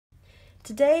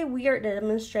Today we are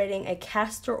demonstrating a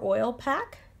castor oil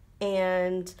pack,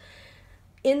 and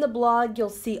in the blog you'll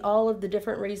see all of the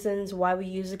different reasons why we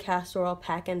use a castor oil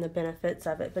pack and the benefits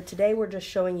of it, but today we're just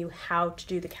showing you how to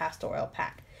do the castor oil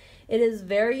pack. It is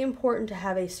very important to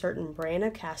have a certain brand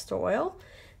of castor oil.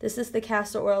 This is the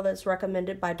castor oil that's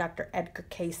recommended by Dr. Edgar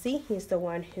Casey. He's the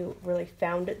one who really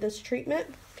founded this treatment.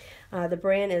 The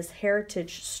brand is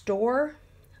Heritage Store.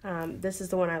 This is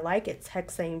the one I like. It's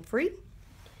hexane free.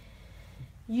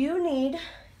 You need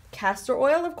castor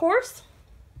oil, of course.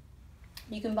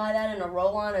 You can buy that in a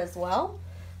roll-on as well,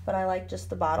 but I like just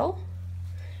the bottle.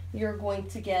 You're going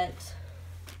to get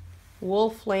wool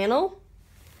flannel.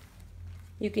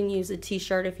 You can use a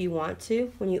t-shirt if you want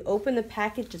to. When you open the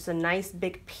package, it's a nice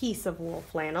big piece of wool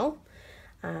flannel.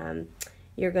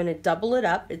 You're going to double it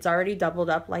up. It's already doubled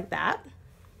up like that.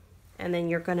 And then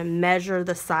you're going to measure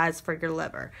the size for your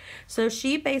liver. So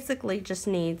she basically just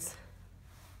needs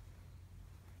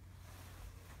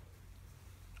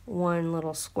one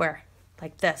little square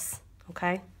like this,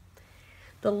 okay?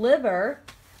 The liver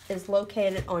is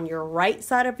located on your right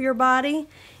side of your body.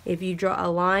 If you draw a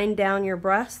line down your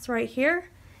breasts right here,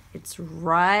 it's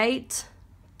right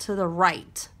to the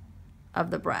right of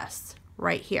the breast,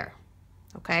 right here,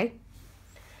 okay?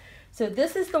 So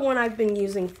this is the one I've been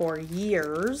using for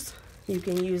years. You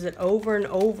can use it over and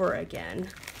over again.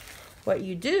 What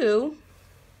you do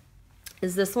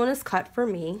is this one is cut for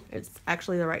me. It's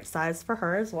actually the right size for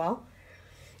her as well.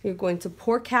 You're going to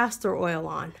pour castor oil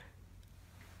on.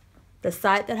 The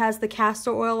side that has the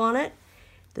castor oil on it,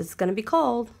 this is going to be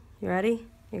cold. You ready?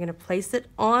 You're going to place it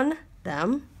on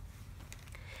them.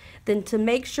 Then to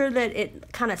make sure that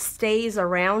it kind of stays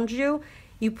around you,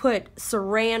 you put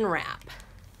saran wrap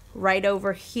right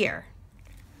over here.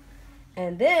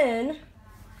 And then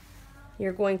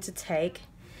you're going to take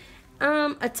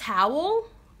a towel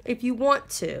if you want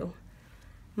to.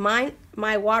 My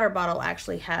water bottle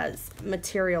actually has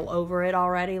material over it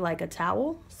already, like a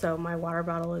towel, so my water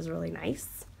bottle is really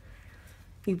nice.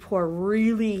 You pour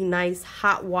really nice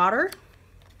hot water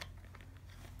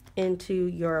into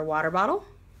your water bottle.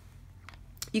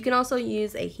 You can also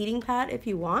use a heating pad if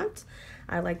you want.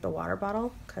 I like the water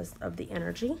bottle because of the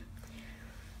energy.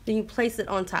 Then you place it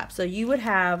on top. So you would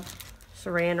have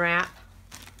saran wrap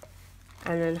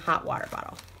and then hot water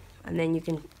bottle. And then you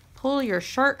can pull your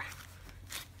shirt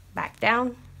back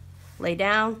down, lay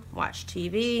down, watch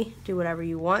TV, do whatever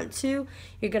you want to.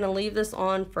 You're going to leave this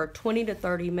on for 20 to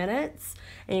 30 minutes,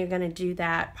 and you're going to do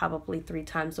that probably 3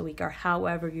 times a week or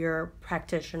however your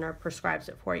practitioner prescribes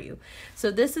it for you. So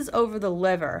this is over the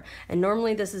liver, and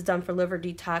normally this is done for liver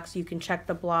detox. You can check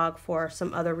the blog for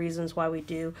some other reasons why we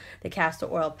do the castor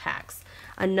oil packs.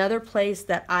 Another place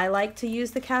that I like to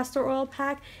use the castor oil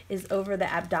pack is over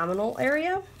the abdominal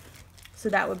area. So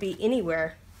that would be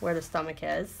anywhere where the stomach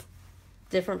is.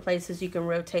 Different places you can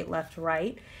rotate left to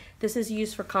right. This is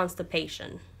used for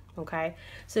constipation, okay?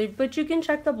 So, but you can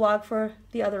check the blog for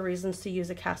the other reasons to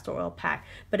use a castor oil pack,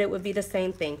 but it would be the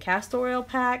same thing. Castor oil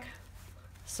pack,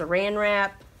 saran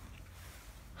wrap,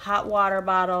 hot water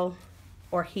bottle,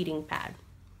 or heating pad.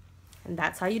 And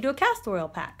that's how you do a castor oil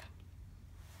pack.